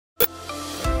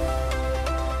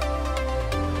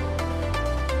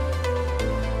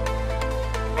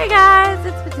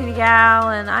Tina Gal,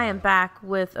 and I am back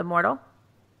with Immortal.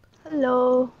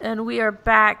 Hello. And we are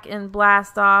back in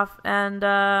Blast Off. And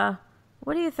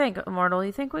what do you think, Immortal?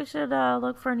 You think we should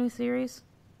look for a new series?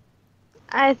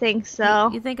 I think so.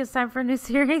 You think it's time for a new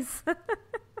series?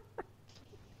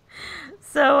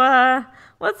 So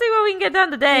let's see what we can get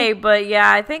done today. But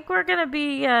yeah, I think we're gonna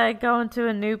be going to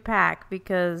a new pack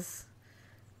because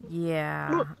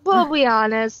We'll be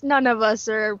honest, none of us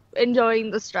are enjoying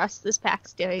the stress this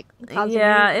pack's doing.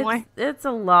 it's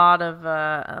a lot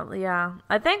of yeah.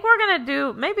 I think we're gonna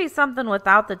do maybe something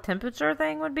without the temperature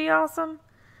thing would be awesome.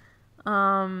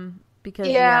 Because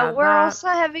we're also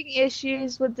having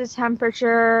issues with the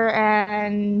temperature,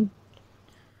 and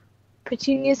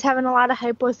Petunia's having a lot of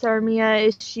hypothermia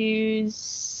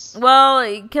issues. Well,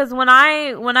 because when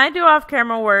I do off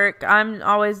camera work, I'm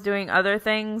always doing other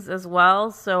things as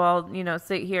well. So I'll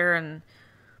sit here and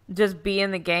just be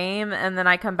in the game, and then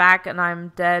I come back and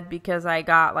I'm dead because I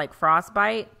got like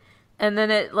frostbite, and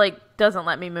then it like doesn't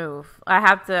let me move. I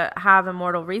have to have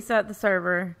Immortal reset the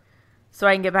server so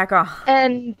I can get back on.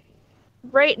 And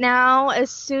right now,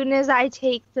 as soon as I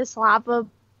take this lava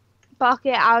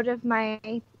bucket out of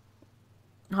my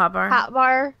Hot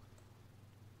bar,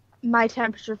 my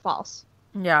temperature falls.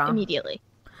 Yeah. Immediately.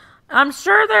 I'm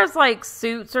sure there's like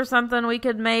suits or something we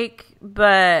could make,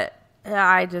 but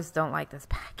I just don't like this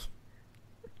pack.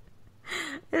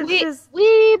 I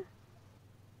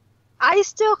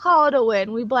still call it a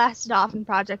win. We blasted off in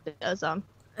Project Ozone.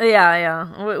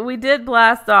 Yeah. We did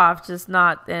blast off, just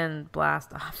not in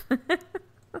blast off.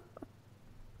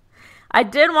 I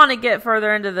did want to get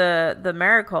further into the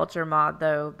mariculture mod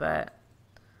though, but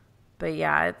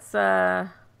yeah, it's I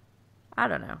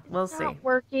don't know. We'll see. Not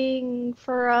working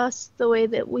for us the way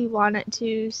that we want it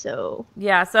to, so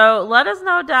yeah. So let us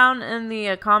know down in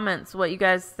the comments what you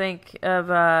guys think of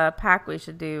a pack we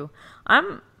should do. I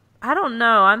don't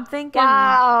know. I'm thinking.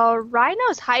 Wow,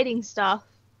 Rhino's hiding stuff.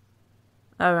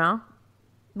 Oh no.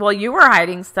 Well, you were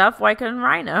hiding stuff. Why couldn't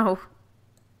Rhino?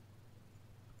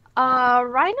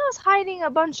 Rhino's hiding a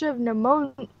bunch of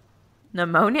Pneumonia?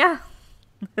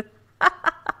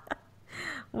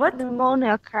 What?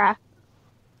 Pneumonia craft.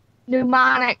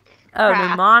 Pneumonic craft. Oh,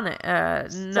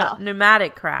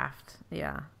 pneumatic craft.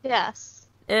 Yeah. Yes.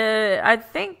 I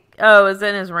think. Oh, is it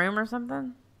in his room or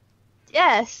something?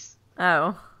 Yes.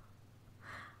 Oh.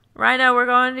 Rhino, we're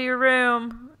going to your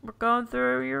room. We're going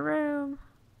through your room.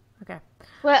 Okay.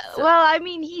 Well, I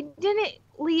mean, he didn't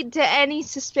lead to any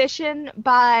suspicion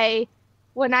by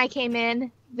when I came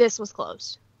in. This was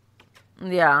closed.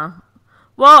 Yeah.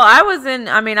 Well, I was in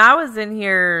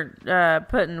here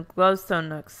putting glowstone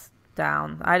nooks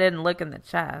down. I didn't look in the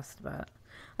chest, but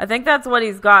I think that's what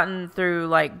he's gotten through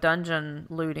like dungeon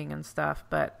looting and stuff.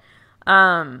 But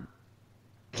I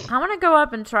want to go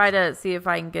up and try to see if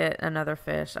I can get another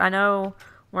fish. I know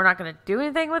we're not going to do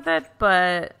anything with it,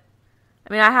 but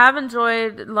I mean, I have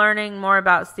enjoyed learning more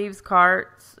about Steve's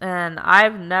carts, and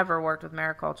I've never worked with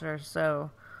mariculture,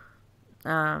 so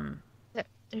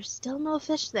there's still no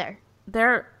fish there.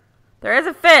 There is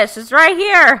a fish. It's right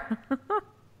here.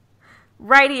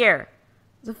 Right here.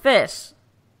 There's a fish.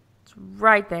 It's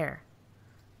right there.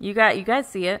 You guys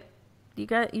see it? You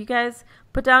guys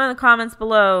put down in the comments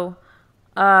below.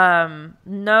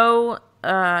 No,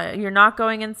 you're not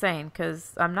going insane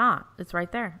because I'm not. It's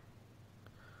right there.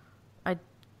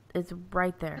 It's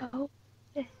right there. Oh,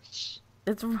 fish.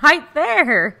 It's right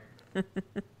there.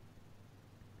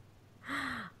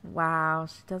 Wow,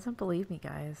 she doesn't believe me,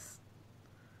 guys.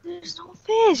 There's no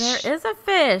fish. There is a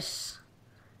fish.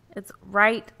 It's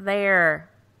right there.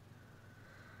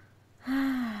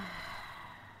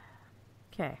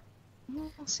 Okay. I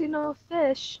don't see no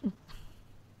fish.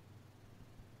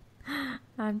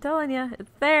 I'm telling you,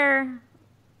 it's there.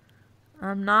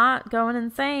 I'm not going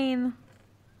insane.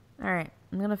 Alright,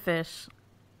 I'm gonna fish.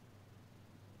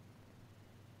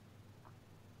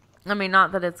 I mean,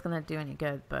 not that it's gonna do any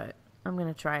good, but I'm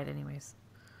gonna try it anyways.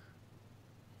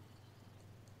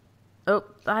 Oh,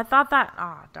 I thought that...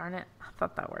 Ah, darn it. I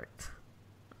thought that worked.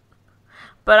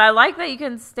 But I like that you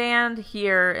can stand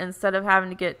here instead of having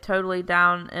to get totally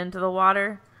down into the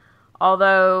water.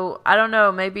 Although, I don't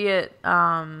know, maybe it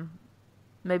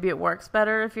works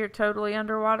better if you're totally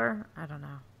underwater. I don't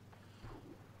know.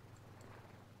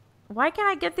 Why can't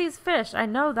I get these fish? I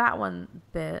know that one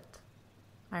bit.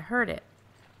 I heard it.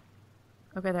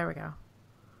 Okay, there we go.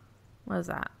 What is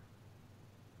that?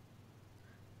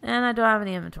 And I don't have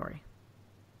any inventory.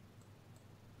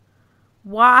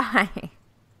 Why?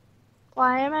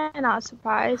 Why am I not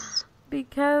surprised?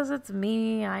 Because it's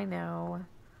me, I know.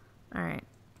 Alright.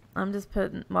 I'm just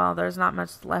putting... Well, there's not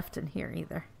much left in here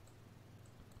either.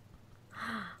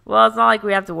 Well, it's not like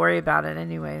we have to worry about it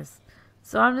anyways.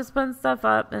 So I'm just putting stuff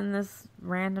up in this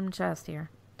random chest here.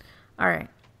 Alright.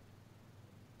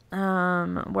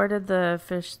 Where did the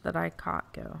fish that I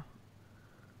caught go?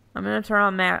 I'm going to turn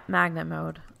on magnet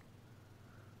mode.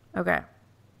 Okay.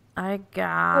 I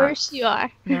got... Of course you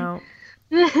are. No.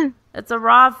 It's a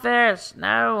raw fish.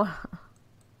 No.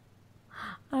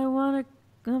 I want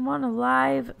a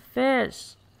live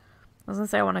fish. I was going to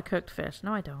say I want a cooked fish.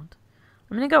 No, I don't.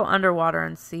 I'm going to go underwater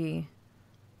and see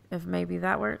if maybe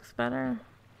that works better.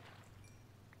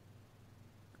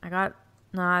 No,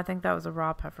 I think that was a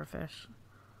raw puffer fish.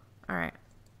 Alright.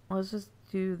 Let's just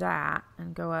do that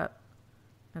and go up.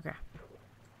 Okay.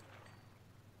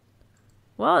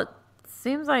 Well, it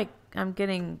seems like I'm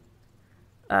getting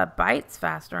bites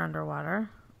faster underwater.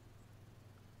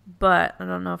 But I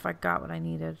don't know if I got what I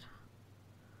needed.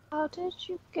 How did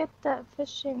you get that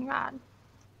fishing rod?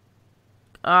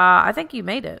 I think you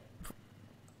made it.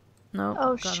 No.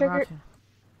 Oh, sugar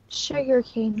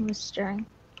cane was stirring.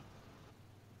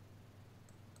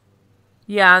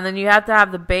 Yeah, and then you have to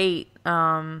have the bait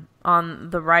on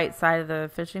the right side of the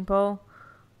fishing pole.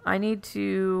 I need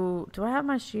to... Do I have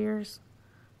my shears?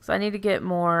 So I need to get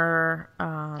more...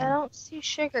 I don't see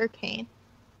sugar cane.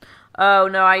 Oh,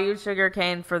 no, I used sugar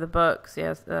cane for the books.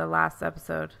 Yes, the last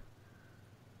episode.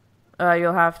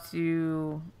 You'll have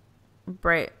to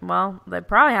break... Well, they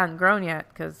probably haven't grown yet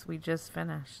because we just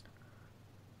finished.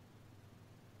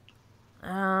 What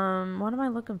am I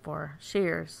looking for?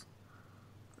 Shears.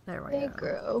 There we go. They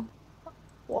grew.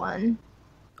 One.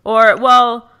 Or,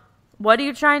 well, what are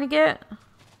you trying to get?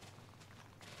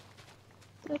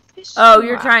 The fish. Oh,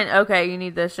 you're trying... Okay, you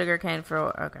need the sugar cane for...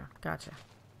 Okay, gotcha.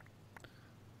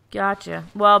 Gotcha.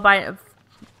 Well, by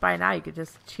now you could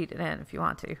just cheat it in if you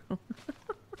want to.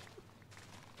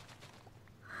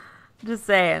 Just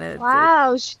saying.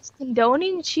 Wow, she's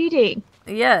condoning cheating.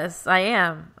 Yes, I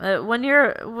am. When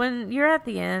you're at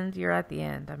the end, you're at the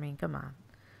end. I mean, come on.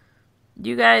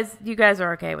 You guys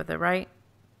are okay with it, right?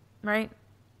 Right?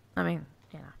 I mean,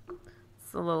 yeah.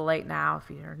 It's a little late now if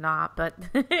you're not, but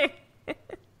but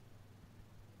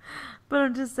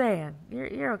I'm just saying,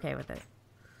 you're okay with it.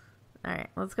 All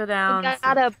right, let's go down. I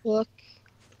got a book.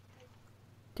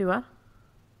 Do what?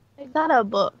 I got a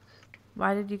book.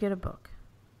 Why did you get a book?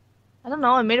 I don't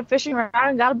know. I made a fishing rod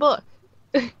and got a book.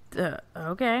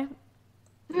 Okay.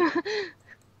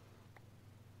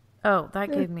 Oh,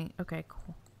 that gave me... Okay,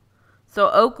 cool. So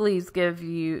oak leaves gives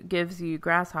you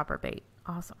grasshopper bait.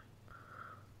 Awesome.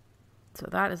 So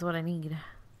that is what I need.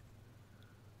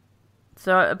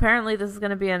 So apparently this is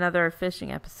going to be another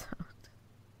fishing episode.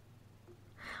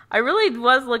 I really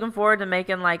was looking forward to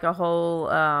making like a whole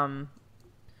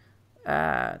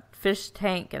fish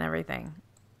tank and everything.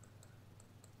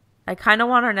 I kind of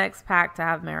want our next pack to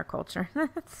have mariculture.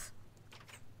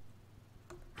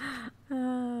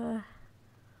 I'm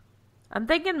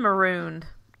thinking marooned,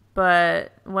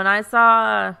 but when I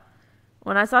saw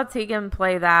Tegan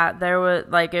play that, there was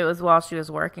like it was while she was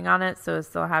working on it, so it's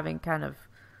still having kind of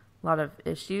a lot of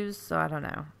issues. So I don't know.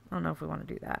 I don't know if we want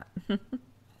to do that.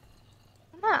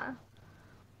 Yeah.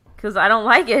 Because I don't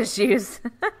like issues.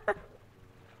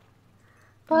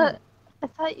 But I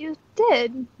thought you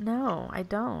did. No, I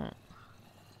don't.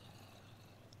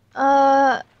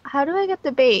 How do I get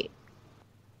the bait?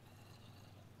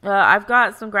 I've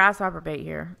got some grasshopper bait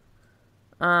here.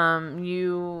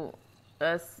 You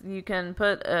can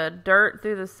put dirt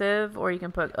through the sieve, or you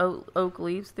can put oak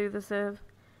leaves through the sieve,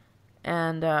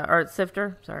 and or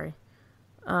sifter. Sorry.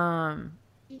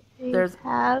 There's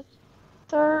have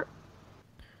dirt.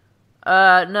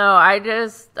 No, I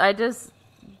just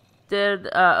did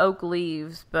oak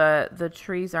leaves, but the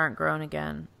trees aren't grown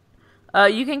again.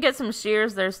 You can get some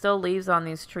shears. There's still leaves on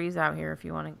these trees out here if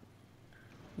you want to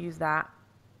use that.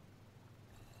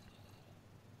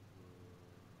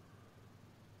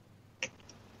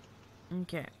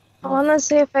 Okay. I want to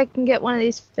see if I can get one of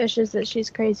these fishes that she's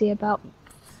crazy about.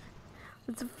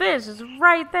 It's a fish. It's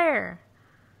right there.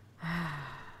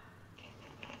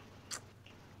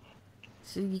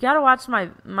 So you gotta watch my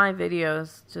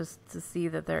videos just to see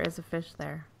that there is a fish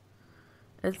there.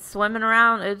 It's swimming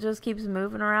around. It just keeps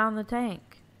moving around the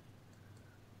tank.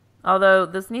 Although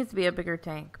this needs to be a bigger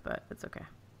tank, but it's okay.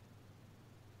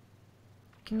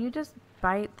 Can you just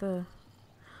bite the...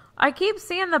 I keep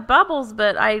seeing the bubbles,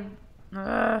 but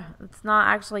it's not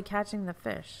actually catching the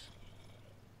fish.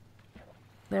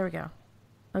 There we go.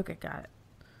 Okay, got it.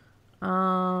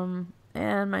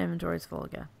 And my inventory's full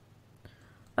again.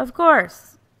 Of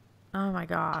course. Oh my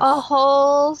gosh. A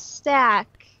whole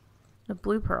stack The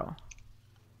blue pearl.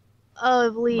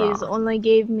 of leaves Raw. only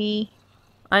gave me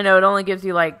I know, it only gives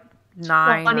you like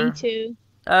 9 or... 22.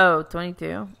 Oh,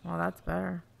 22. Well, that's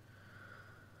better.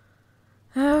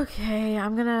 Okay,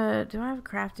 I'm gonna... Do I have a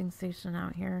crafting station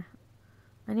out here?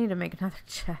 I need to make another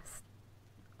chest.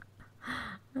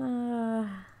 Alright,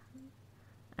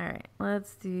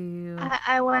 let's do...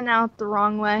 I went out the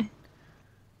wrong way.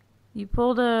 You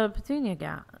pulled a petunia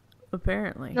gap,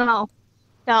 apparently. No.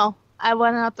 No. I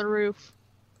went out the roof.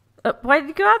 Why did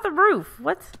you go out the roof?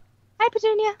 What? Hi,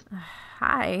 Petunia.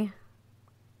 Hi.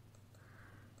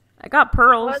 I got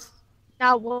pearls.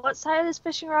 Now, what side of this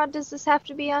fishing rod does this have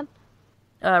to be on?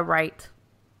 Right.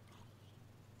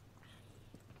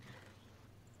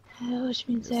 Which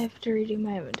means I have to redo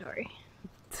my inventory.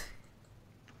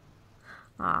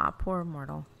 Ah, poor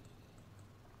Immortal.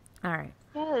 Alright.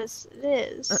 Yes, it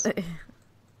is.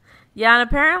 Yeah, and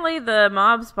apparently the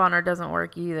mob spawner doesn't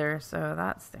work either, so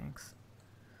that stinks.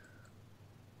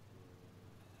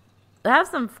 I have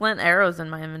some flint arrows in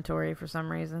my inventory for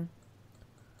some reason.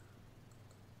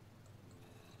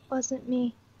 Wasn't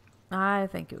me. I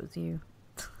think it was you.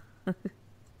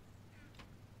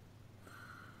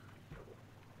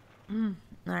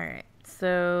 Alright,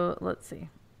 so let's see.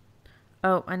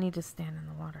 Oh, I need to stand in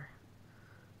the water.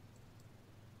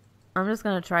 I'm just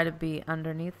going to try to be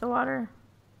underneath the water.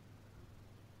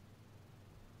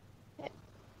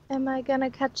 Am I gonna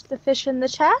catch the fish in the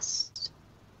chest?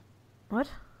 What?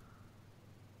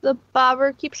 The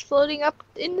bobber keeps floating up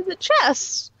into the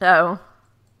chest. Oh.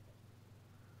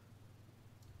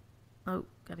 Oh,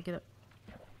 gotta get up.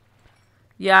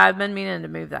 Yeah, I've been meaning to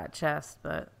move that chest,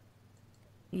 but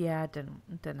yeah, it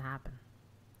didn't happen.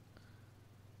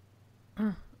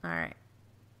 Alright.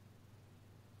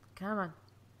 Come on.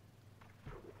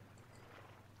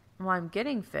 Well, I'm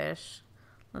getting fish.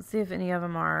 Let's see if any of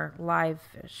them are live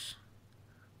fish.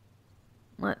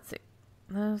 Let's see.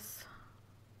 This.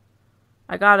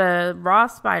 I got a raw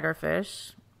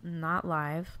spiderfish. Not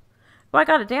live. Oh, I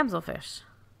got a damselfish.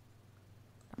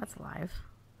 That's live.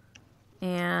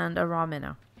 And a raw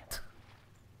minnow.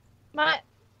 Why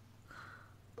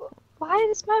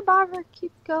does my bobber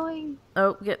keep going?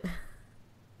 Oh, get.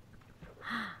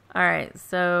 Alright,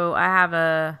 so I have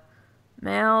a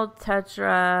male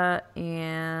tetra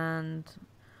and...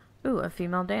 Ooh, a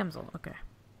female damsel. Okay.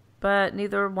 But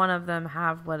neither one of them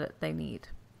have what they need.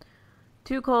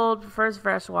 Too cold, prefers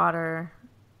fresh water.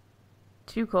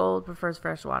 Too cold, prefers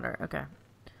fresh water. Okay.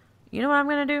 You know what I'm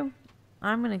going to do?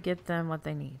 I'm going to get them what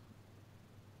they need.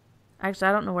 Actually,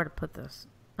 I don't know where to put this.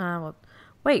 Well,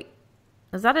 wait.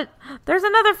 Is that it? There's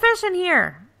another fish in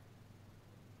here.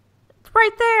 It's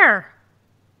right there.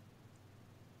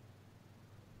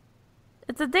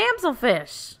 It's a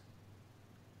damselfish.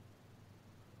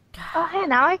 Oh, hey,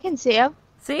 now I can see him.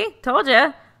 See? Told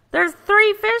you. There's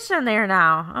 3 fish in there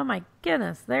now. Oh my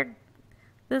goodness.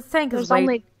 This tank is There's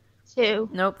only 2.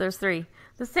 Nope, there's 3.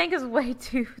 This tank is way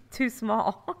too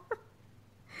small.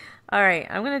 Alright,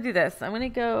 I'm going to do this. I'm going to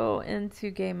go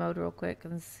into game mode real quick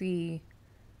and see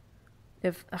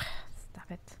if...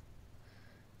 stop it.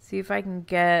 See if I can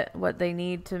get what they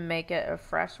need to make it a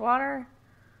freshwater.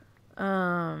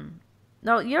 No,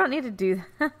 you don't need to do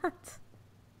that.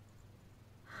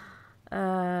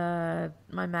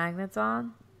 My magnet's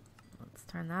on. Let's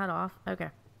turn that off. Okay.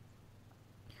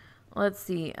 Let's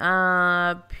see.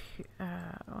 What's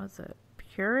it?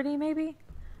 Purity, maybe?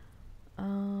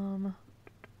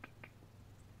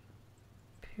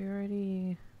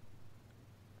 Purity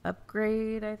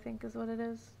upgrade, I think is what it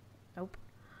is. Nope.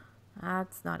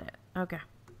 That's not it. Okay.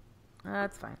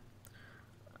 That's fine.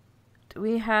 Do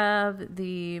we have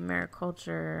the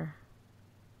mariculture?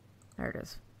 There it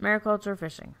is. Mariculture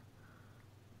fishing.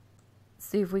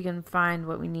 See if we can find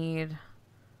what we need.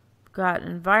 We've got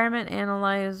environment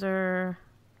analyzer.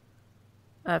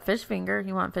 Fish finger.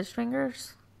 You want fish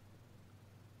fingers?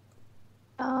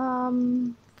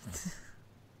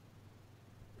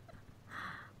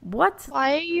 What?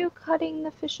 Why are you cutting the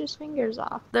fish's fingers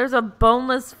off? There's a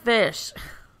boneless fish.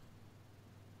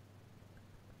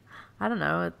 I don't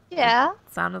know. Yeah.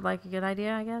 It sounded like a good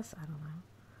idea, I guess. I don't know.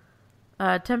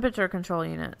 Temperature control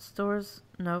unit. Stores...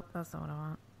 Nope, that's not what I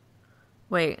want.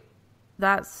 Wait.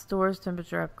 That stores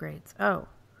temperature upgrades. Oh.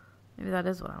 Maybe that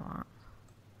is what I want.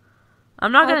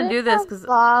 I'm not going to do this because...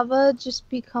 lava just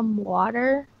become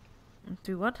water?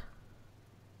 Do what?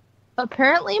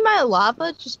 Apparently my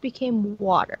lava just became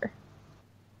water.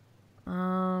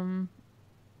 I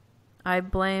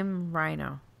blame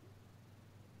Rhino.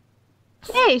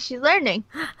 Hey, she's learning.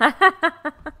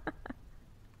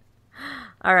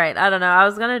 Alright, I don't know. I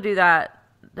was going to do that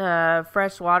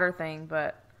fresh water thing,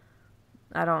 but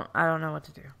I don't know what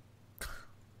to do.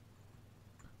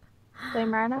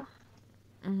 Blame Rhino?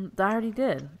 I already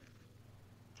did.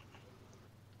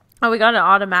 Oh, we got an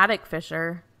automatic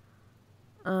fisher.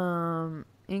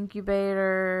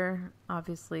 Incubator.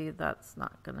 Obviously, that's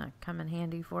not gonna come in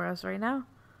handy for us right now.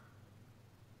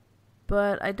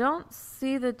 But I don't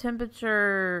see the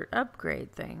temperature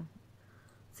upgrade thing.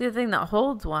 See the thing that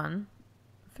holds one.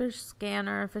 Fish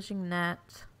scanner, fishing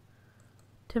net.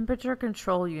 Temperature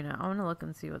control unit. I want to look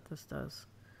and see what this does.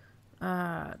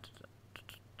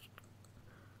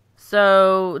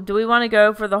 So, do we want to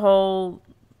go for the whole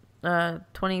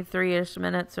 23-ish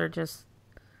minutes or just...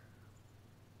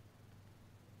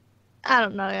 I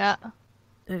don't know yet.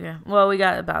 Okay. Well, we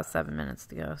got about 7 minutes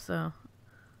to go, so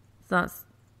it's not...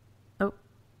 Oh,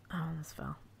 this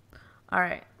fell. All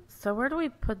right. So where do we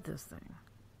put this thing?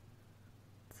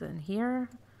 It's in here.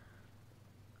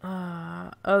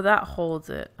 Oh, that holds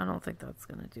it. I don't think that's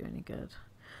going to do any good.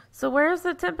 So where's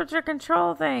the temperature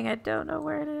control thing? I don't know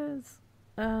where it is.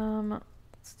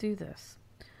 Let's do this.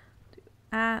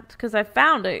 Because I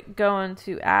found it going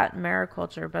to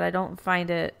 @mariculture, but I don't find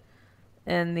it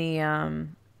in the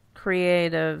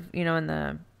creative, in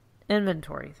the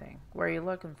inventory thing where you're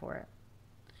looking for it.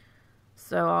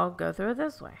 So I'll go through it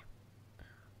this way.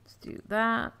 Let's do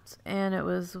that. And it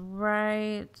was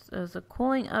right. It was a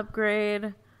cooling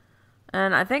upgrade.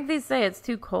 And I think they say it's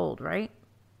too cold, right?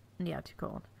 Yeah, too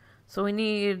cold. So we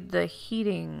need the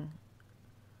heating.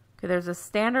 Okay, there's a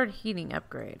standard heating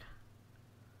upgrade.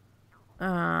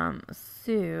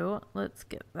 So let's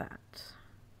get that.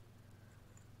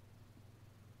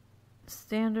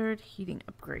 Standard heating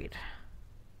upgrade.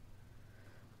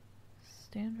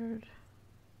 Standard.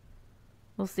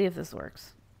 We'll see if this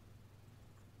works.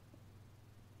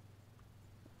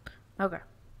 Okay.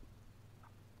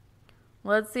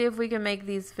 Let's see if we can make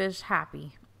these fish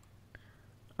happy.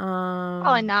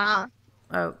 Probably not.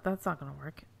 Oh, that's not gonna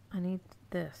work. I need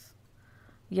this.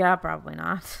 Yeah, probably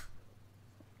not.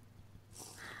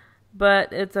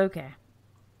 But it's okay.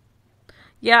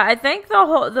 Yeah, I think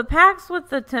the packs with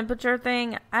the temperature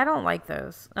thing, I don't like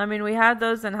those. I mean, we had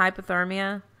those in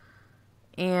hypothermia,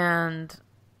 and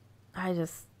I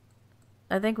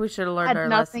think we should have learned our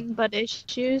lesson. Had nothing but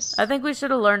issues. I think we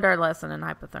should have learned our lesson in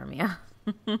hypothermia.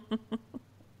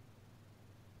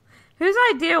 Whose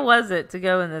idea was it to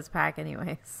go in this pack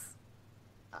anyways?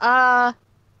 Trying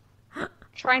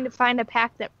to find a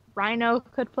pack that Rhino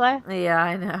could play. Yeah,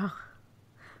 I know.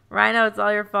 Rhino, it's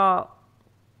all your fault.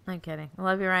 I'm kidding. I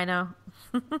love you, Rhino.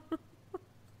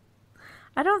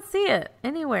 I don't see it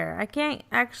anywhere. I can't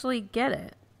actually get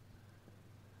it.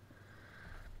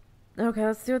 Okay,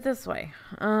 let's do it this way.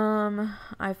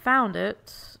 I found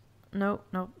it. Nope,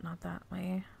 not that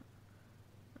way.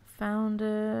 Found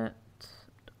it.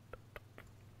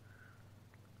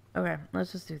 Okay,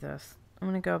 let's just do this. I'm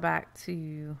gonna go back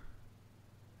to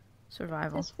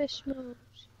survival. This fish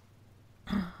moves.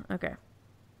 Okay.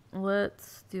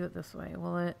 Let's do it this way.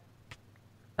 Will it?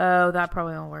 Oh, that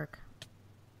probably won't work.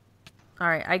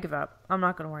 Alright, I give up. I'm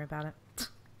not going to worry about it.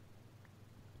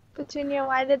 Petunia,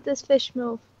 why did this fish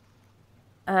move?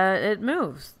 It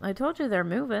moves. I told you they're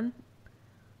moving.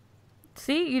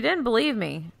 See, you didn't believe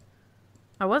me.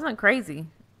 I wasn't crazy.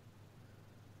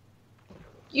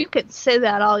 You can say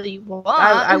that all you want.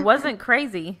 I wasn't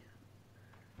crazy.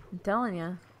 I'm telling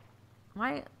you.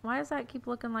 Why does that keep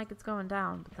looking like it's going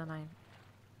down? But then I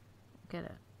get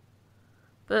it.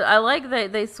 But I like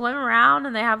they swim around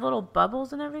and they have little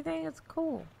bubbles and everything. It's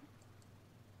cool.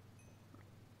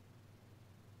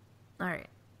 Alright.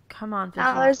 Come on, fish.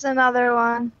 Now there's another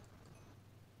one.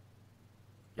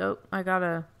 Oh, I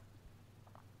gotta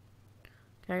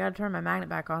turn my magnet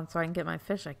back on so I can get my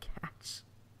fish I catch.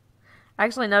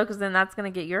 Actually, no, because then that's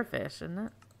gonna get your fish, isn't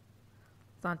it?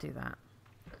 Let's not do that.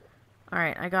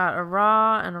 Alright, I got a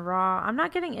raw and a raw. I'm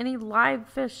not getting any live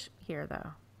fish here,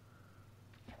 though.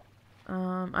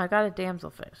 I got a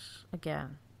damselfish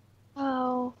again.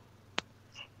 Oh.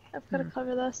 I've got to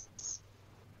cover this.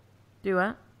 Do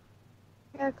what?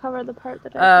 I gotta cover the part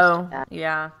that I just got.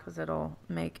 Yeah, because it'll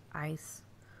make ice.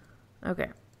 Okay.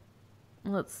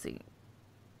 Let's see.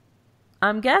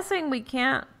 I'm guessing we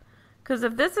can't... Because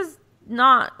if this is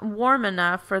not warm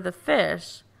enough for the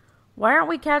fish, why aren't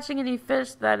we catching any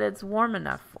fish that it's warm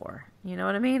enough for? You know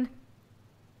what I mean?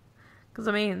 Because,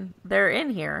 I mean, they're in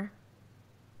here.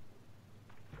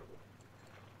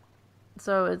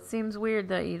 So it seems weird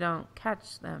that you don't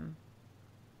catch them.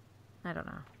 I don't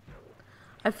know.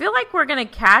 I feel like we're going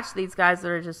to catch these guys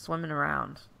that are just swimming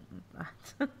around.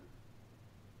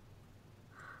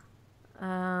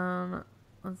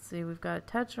 Let's see. We've got a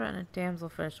tetra and a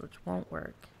damselfish, which won't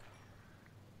work.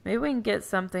 Maybe we can get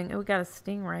something. Oh, we got a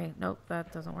stingray. Nope,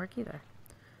 that doesn't work either.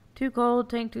 Too cold,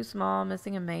 tank too small,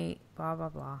 missing a mate, blah, blah,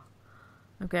 blah.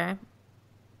 Okay.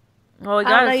 Well, we I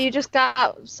don't got know, a, you just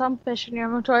got some fish in your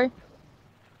inventory.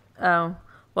 oh,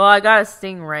 well, I got a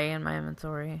stingray in my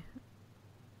inventory.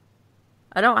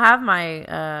 I don't have my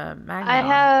I magnet on.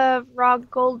 have raw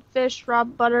goldfish, raw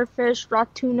butterfish, raw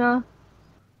tuna,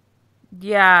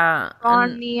 Yeah, raw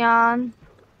and neon.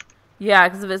 yeah,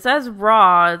 because if it says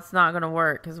raw, it's not gonna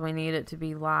work because we need it to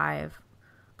be live.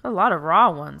 Got a lot of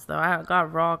raw ones though. I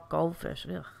got raw goldfish.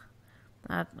 Ugh.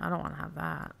 I don't want to have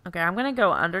that. Okay, I'm gonna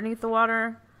go underneath the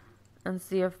water and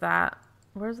see if that.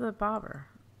 Where's the bobber?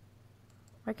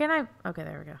 Why can't I? Okay,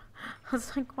 there we go. I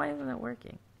was like, why isn't it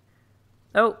working?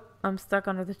 Oh, I'm stuck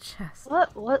under the chest.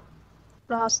 What?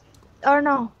 Lost. Oh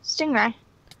no, stingray.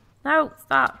 No,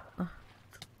 stop.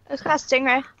 It's got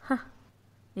stingray.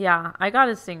 Yeah, I got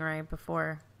a stingray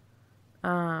before.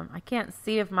 I can't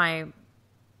see if my.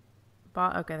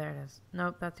 Okay, there it is.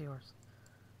 Nope, that's yours.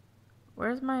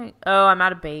 Where's my? Oh, I'm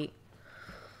out of bait.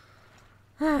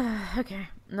 Okay.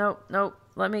 Nope.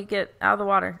 Let me get out of the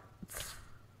water.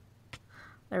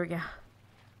 There we go.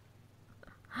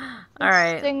 All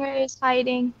right. Stingray is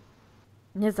hiding.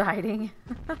 It's hiding.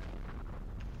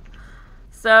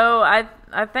 So I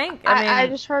think I mean I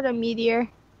just heard a meteor.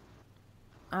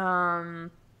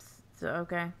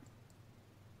 okay.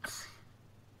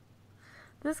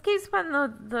 This keeps putting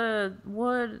the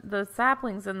wood, the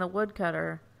saplings in the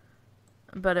woodcutter,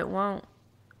 but it won't.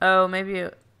 Oh, maybe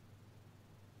it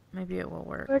will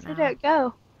work. Where did now. it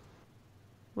go?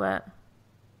 What?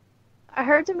 I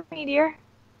heard the meteor.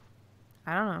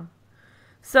 I don't know.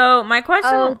 So my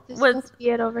question This was must be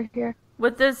it over here.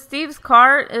 with this Steve's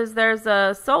cart is there's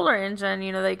a solar engine,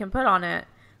 they can put on it,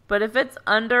 but if it's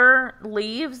under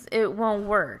leaves, it won't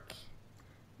work.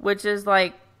 Which is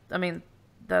like, I mean,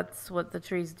 that's what the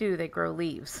trees do. They grow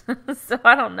leaves. So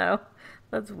I don't know.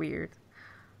 That's weird.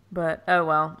 But oh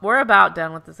well. We're about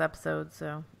done with this episode,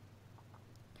 so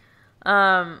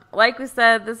like we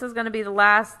said, this is going to be the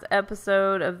last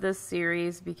episode of this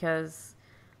series because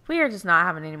we are just not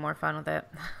having any more fun with it.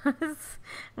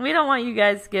 We don't want you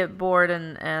guys to get bored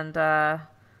and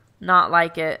not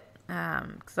like it,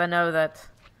 because I know that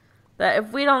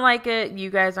if we don't like it, you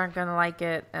guys aren't going to like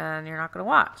it, and you're not going to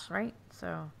watch, right?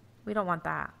 So we don't want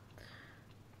that.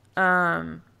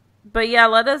 But yeah,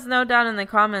 let us know down in the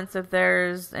comments if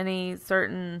there's any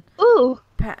certain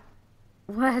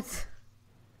what?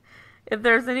 If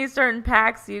there's any certain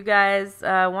packs you guys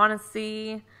want to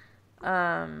see.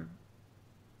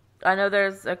 I know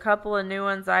there's a couple of new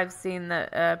ones I've seen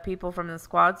that people from the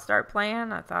squad start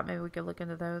playing. I thought maybe we could look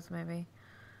into those maybe.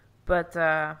 But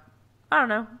I don't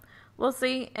know. We'll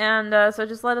see. And so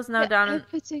just let us know down in...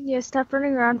 fixing you. Stop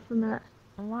running around for a minute.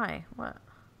 Why? What?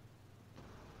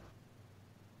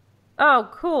 Oh,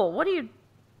 cool. What are you...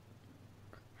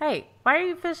 Hey, why are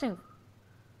you fishing?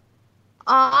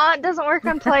 It doesn't work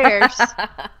on players.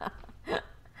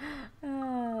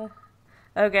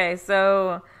 Okay,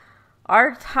 so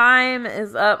our time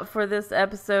is up for this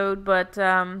episode, but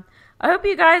I hope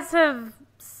you guys have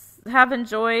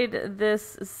enjoyed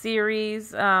this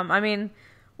series. I mean,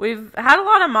 we've had a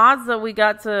lot of mods that we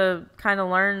got to kind of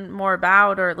learn more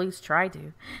about, or at least try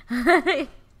to.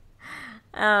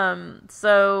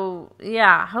 So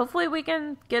yeah, hopefully we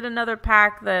can get another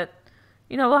pack that,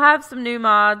 we'll have some new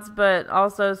mods, but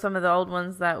also some of the old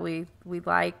ones that we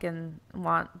like and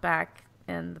want back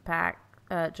in the pack,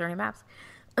 journey maps.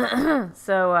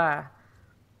 So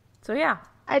yeah.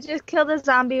 I just killed a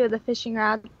zombie with a fishing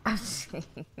rod. Oh,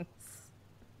 jeez.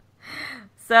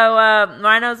 So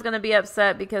Rhino's gonna be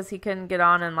upset because he couldn't get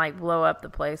on and blow up the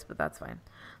place, but that's fine.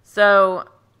 So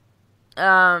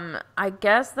I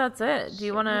guess that's it. Do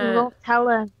you want to? Won't tell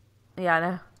him. Yeah, I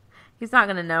know. He's not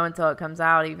gonna know until it comes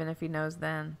out, even if he knows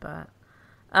then. But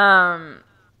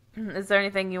is there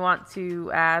anything you want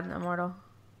to add, Immortal?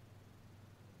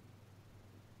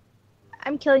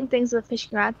 I'm killing things with a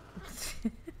fishing rod.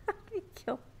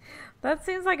 That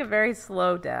seems like a very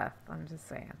slow death. I'm just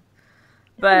saying.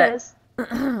 But it is.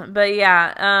 But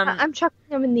yeah, I'm chucking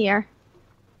them in the air.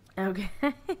 Okay.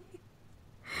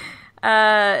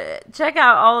 Check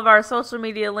out all of our social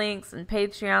media links and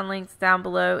Patreon links down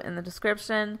below in the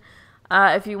description.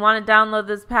 If you want to download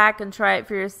this pack and try it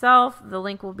for yourself, the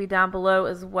link will be down below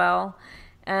as well.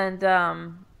 And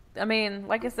I mean,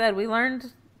 like I said, we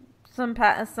learned some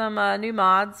new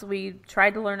mods. We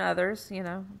tried to learn others.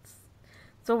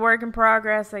 It's a work in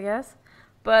progress, I guess.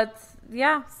 But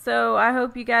yeah, so I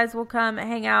hope you guys will come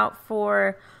hang out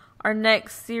for our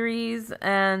next series,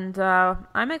 and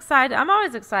I'm excited. I'm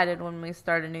always excited when we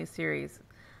start a new series.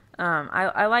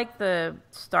 I like the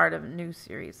start of new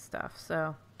series stuff,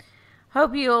 so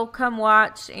hope you'll come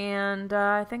watch, and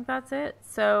I think that's it.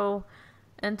 So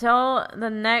Until the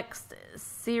next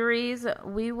series,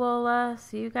 we will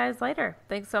see you guys later.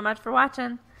 Thanks so much for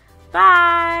watching.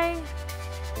 Bye.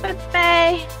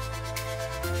 Bye-bye.